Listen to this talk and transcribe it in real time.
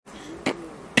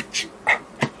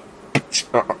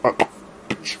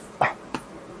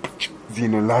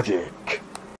Xenologic.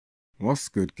 What's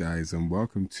good, guys, and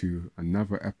welcome to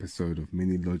another episode of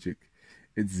Mini Logic.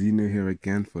 It's Xeno here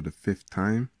again for the 5th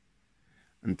time,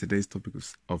 and today's topic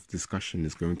of discussion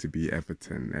is going to be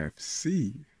Everton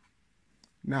FC.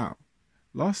 Now,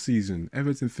 last season,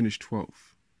 Everton finished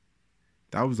 12th.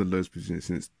 That was the lowest position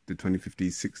since the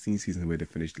 2015-16 season where they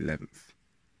finished 11th.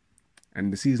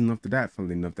 And the season after that,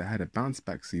 funnily enough, they had a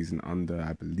bounce-back season under,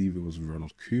 I believe it was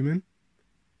Ronald Koeman.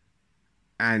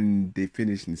 And they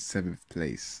finished in 7th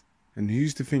place. And who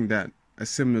used to think that a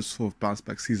similar sort of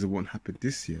bounce-back season won't happen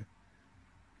this year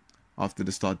after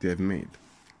the start they've made?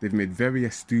 They've made very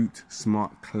astute,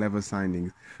 smart, clever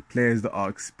signings. Players that are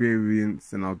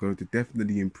experienced and are going to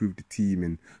definitely improve the team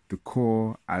in the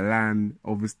core, Alan,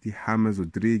 obviously James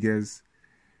Rodriguez.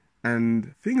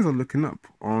 And things are looking up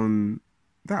on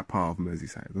that part of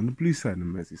Merseyside, on the blue side of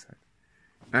Merseyside.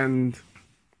 And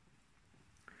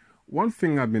one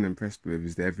thing I've been impressed with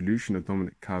is the evolution of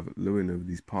Dominic Calvert-Lewin over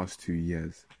these past 2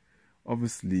 years.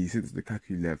 Obviously, since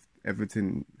Lukaku left,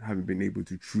 Everton haven't been able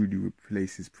to truly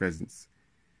replace his presence.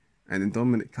 And in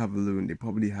Dominic Calvert-Lewin, they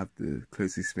probably have the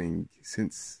closest thing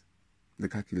since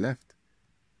Lukaku left.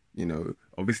 You know,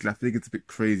 obviously, I think it's a bit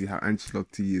crazy how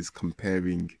Ancelotti is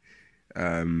comparing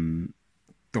Dominic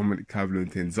Calvert-Lewin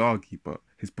to Inzaghi, but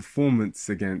his performance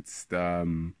against, I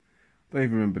don't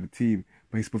even remember the team,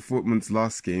 but his performance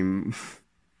last game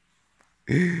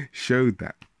showed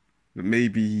that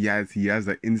maybe he has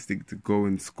that instinct to go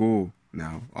and score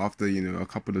now after, you know, a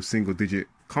couple of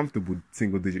comfortable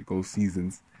single-digit goal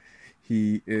seasons.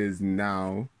 He is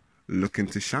now looking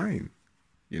to shine,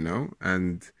 you know,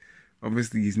 and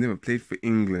obviously he's never played for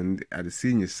England at the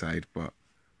senior side, but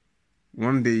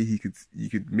one day you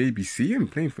could maybe see him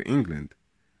playing for England.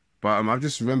 But I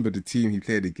just remember the team he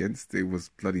played against, it was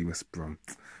bloody West Brom.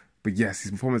 But yes, his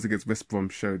performance against West Brom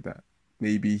showed that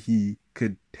maybe he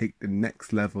could take the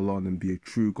next level on and be a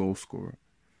true goal scorer.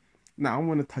 Now, I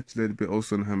want to touch a little bit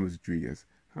also on James Rodriguez.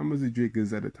 James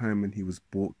Rodriguez, at the time when he was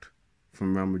bought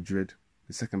from Real Madrid,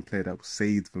 the second player that was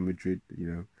saved from Madrid, you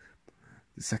know,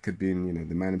 the second being, you know,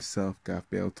 the man himself, Gareth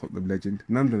Bale, Tottenham legend.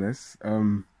 Nonetheless,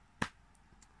 James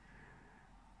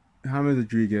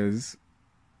Rodriguez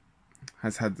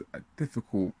has had a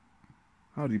difficult,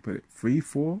 how do you put it, 3,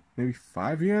 4, maybe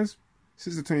 5 years?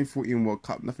 Since the 2014 World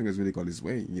Cup, nothing has really got his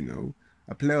way, you know.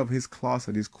 A player of his class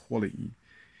and his quality,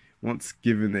 once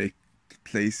given a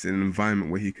place and an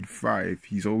environment where he could thrive,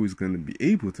 he's always going to be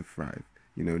able to thrive.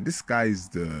 You know, this guy's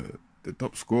the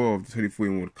top scorer of the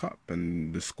 2014 World Cup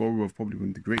and the scorer of probably one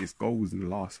of the greatest goals in the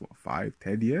last, 5,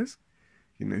 10 years?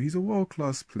 You know, he's a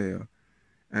world-class player.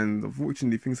 And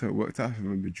unfortunately, things haven't worked out for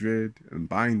him in Madrid, and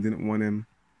Bayern didn't want him.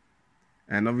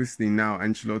 And obviously now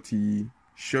Ancelotti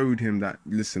showed him that,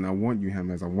 listen, I want you,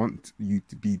 James. I want you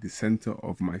to be the centre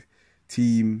of my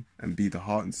team and be the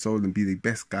heart and soul and be the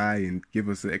best guy and give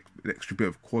us an extra bit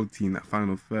of quality in that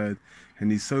final third. And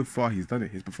he's done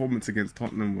it. His performance against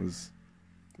Tottenham was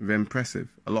very impressive.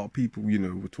 A lot of people, you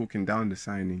know, were talking down the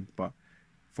signing, but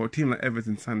for a team like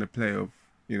Everton to sign a player of,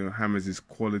 you know, James'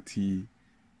 quality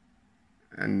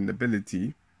and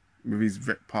ability with his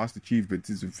past achievements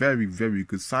is a very, very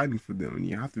good signing for them, and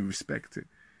you have to respect it.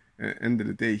 At the end of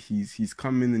the day, he's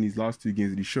come in his last 2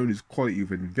 games and he showed his quality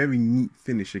with a very neat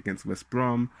finish against West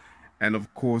Brom, and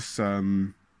of course,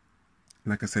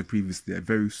 like I said previously, a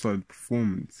very solid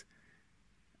performance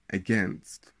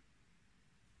against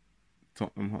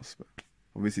Tottenham Hotspur.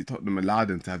 Obviously, Tottenham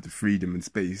allowed him to have the freedom and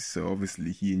space, so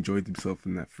obviously he enjoyed himself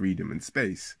in that freedom and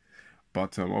space.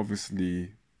 But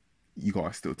obviously, you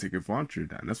gotta still take advantage of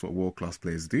that, and that's what world-class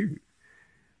players do.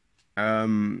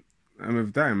 And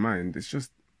with that in mind, it's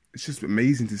just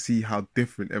amazing to see how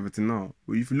different Everton are.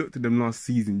 Well, if you looked at them last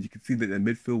season, you could see that their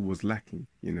midfield was lacking.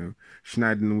 You know,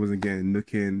 Schneiderlin wasn't getting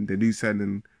look in. They do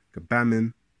signing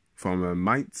Gabamin from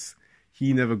Mainz.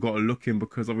 He never got a look in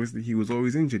because obviously he was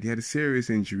always injured. He had a serious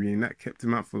injury, and that kept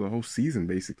him out for the whole season,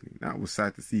 basically. That was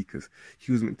sad to see because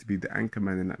he was meant to be the anchor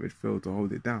man in that midfield to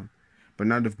hold it down. But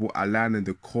now they've brought Alan and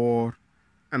the core,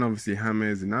 and obviously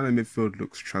James, and now the midfield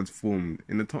looks transformed.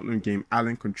 In the Tottenham game,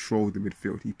 Alan controlled the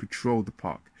midfield. He patrolled the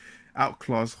park,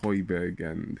 outclassed Højbjerg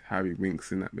and Harry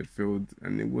Winks in that midfield,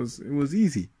 and it was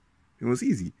easy. It was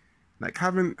easy. Like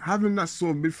having that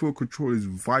sort of midfield control is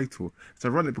vital. It's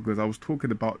ironic because I was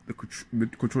talking about the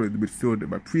control of the midfield in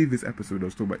my previous episode. I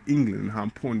was talking about England and how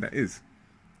important that is.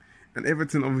 And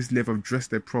Everton obviously have addressed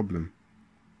their problem.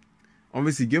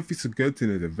 Obviously, Gylfi Sigurdsson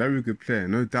is a very good player,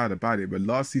 no doubt about it, but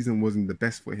last season wasn't the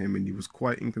best for him and he was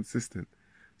quite inconsistent.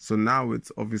 So now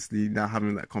it's obviously now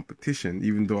having that competition,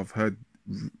 even though I've heard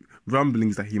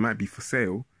rumblings that he might be for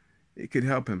sale, it could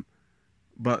help him.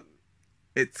 But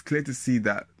it's clear to see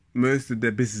that most of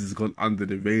their business has gone under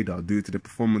the radar due to the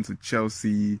performance of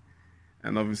Chelsea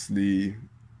and obviously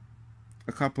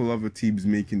a couple other teams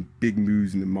making big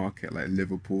moves in the market, like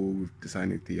Liverpool with the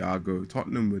signing of Thiago,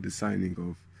 Tottenham with the signing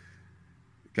of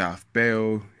Gareth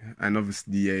Bale, and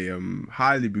obviously a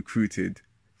highly recruited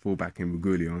fullback in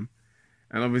Reguilon,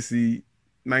 and obviously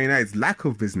Man United's lack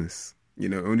of business,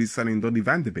 only signing Donny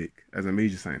van de Beek as a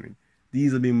major signing.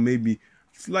 These have been maybe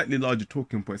slightly larger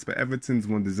talking points, but Everton's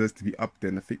one deserves to be up there,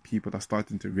 and I think people are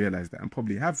starting to realise that, and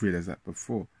probably have realised that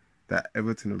before, that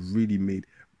Everton have really made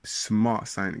smart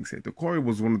signings here. Doucouré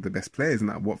was one of the best players in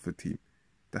that Watford team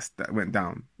that went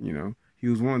down, He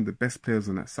was one of the best players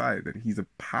on that side, and he's a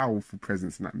powerful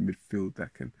presence in that midfield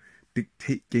that can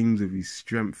dictate games with his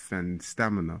strength and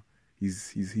stamina.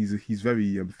 He's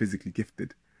very physically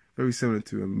gifted, very similar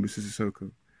to Moussa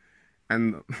Sissoko.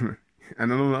 And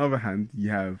and on the other hand, you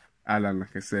have Alan,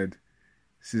 like I said.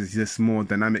 He's a small,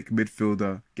 dynamic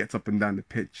midfielder, gets up and down the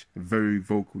pitch, a very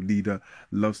vocal leader,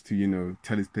 loves to,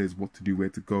 tell his players what to do, where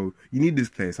to go. You need this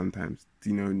player sometimes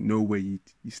to, know where you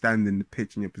stand in the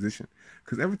pitch in your position.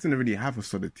 Because Everton already have a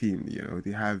solid team,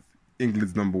 They have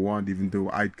England's #1, even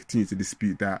though I continue to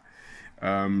dispute that.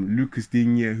 Lucas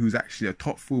Digne, who's actually a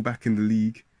top fullback in the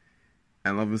league.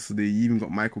 And obviously, you even got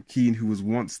Michael Keane, who was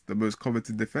once the most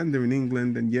coveted defender in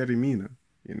England, and Yerry Mina,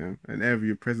 an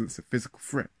area presence, a physical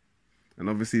threat. And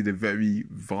obviously the very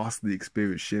vastly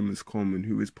experienced Seamus Coleman,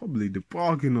 who is probably the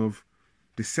bargain of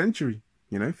the century.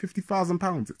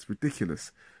 £50,000. It's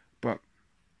ridiculous. But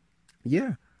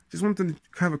yeah, just wanted to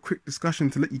have a quick discussion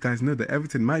to let you guys know that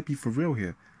Everton might be for real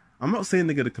here. I'm not saying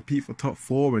they're going to compete for top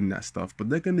 4 and that stuff, but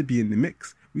they're going to be in the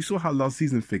mix. We saw how last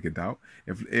season figured out.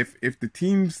 If the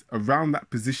teams around that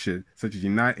position, such as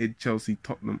United, Chelsea,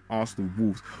 Tottenham, Arsenal,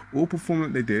 Wolves, all perform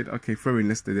like they did, okay, throw in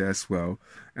Leicester there as well,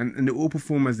 and they all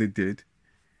perform as they did,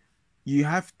 you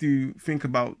have to think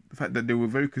about the fact that they were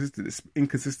very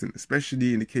inconsistent,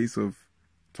 especially in the case of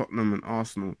Tottenham and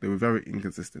Arsenal. They were very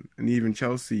inconsistent. And even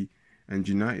Chelsea and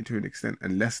United to an extent,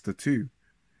 and Leicester too.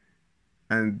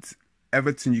 And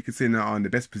Everton, you could say, now are in the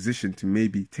best position to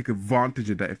maybe take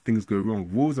advantage of that if things go wrong.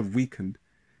 Wolves have weakened.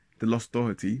 They lost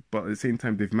Doherty, but at the same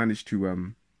time, they've managed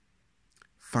to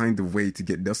find a way to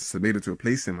get Nelson Semedo to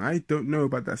replace him. I don't know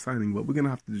about that signing, but we're going to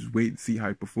have to just wait and see how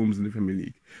he performs in the Premier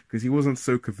League. Because he wasn't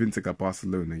so convincing at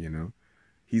Barcelona,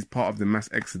 He's part of the mass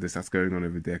exodus that's going on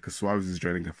over there, because Suarez is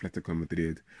joining Atletico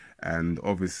Madrid. And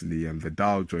obviously,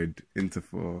 Vidal joined Inter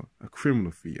for a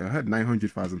criminal fee. I heard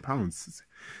 £900,000.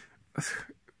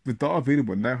 Vidal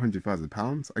available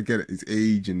 £900,000. I get it, his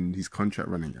age and his contract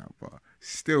running out, but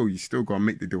still, you still got to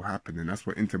make the deal happen. And that's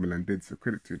what Inter Milan did, so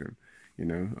credit to them.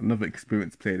 Another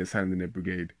experienced player that's handling their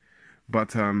brigade.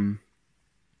 But,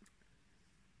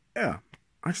 yeah,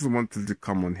 I just wanted to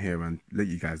come on here and let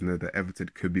you guys know that Everton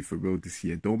could be for real this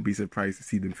year. Don't be surprised to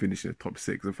see them finish in the top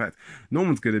 6. In fact, no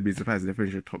one's going to be surprised if they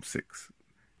finish in the top 6.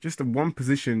 Just the one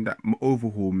position that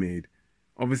overhaul made.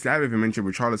 Obviously, I haven't even mentioned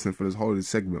Richarlison for this whole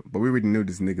segment, but we already know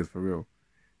this nigga's for real.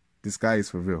 This guy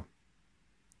is for real.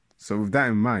 So with that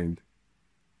in mind,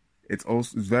 it's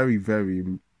also very,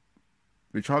 very...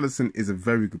 Richarlison is a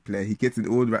very good player. He gets in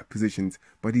all the right positions,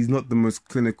 but he's not the most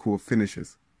clinical of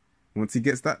finishers. Once he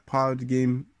gets that part of the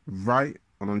game right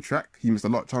and on track, he missed a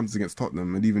lot of chances against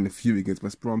Tottenham and even a few against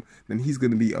West Brom, then he's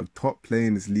going to be a top player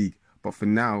in this league. But for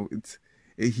now,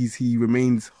 he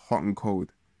remains hot and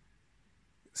cold.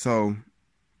 So,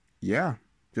 yeah,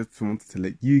 just wanted to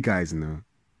let you guys know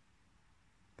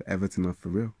that Everton are for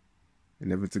real.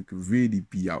 And Everton could really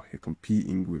be out here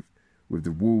competing with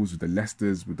the Wolves, with the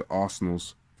Leicesters, with the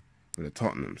Arsenals, with the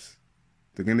Tottenhams.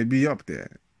 They're going to be up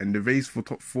there. And the race for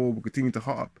top 4 will continue to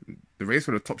hot up. The race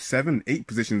for the top 7, 8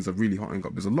 positions are really hotting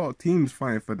up. There's a lot of teams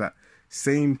fighting for that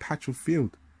same patch of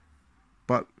field.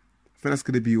 But I think that's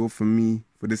going to be all from me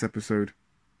for this episode.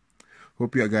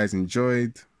 Hope you guys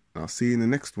enjoyed. I'll see you in the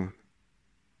next one.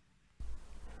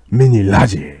 Mini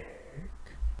Laje.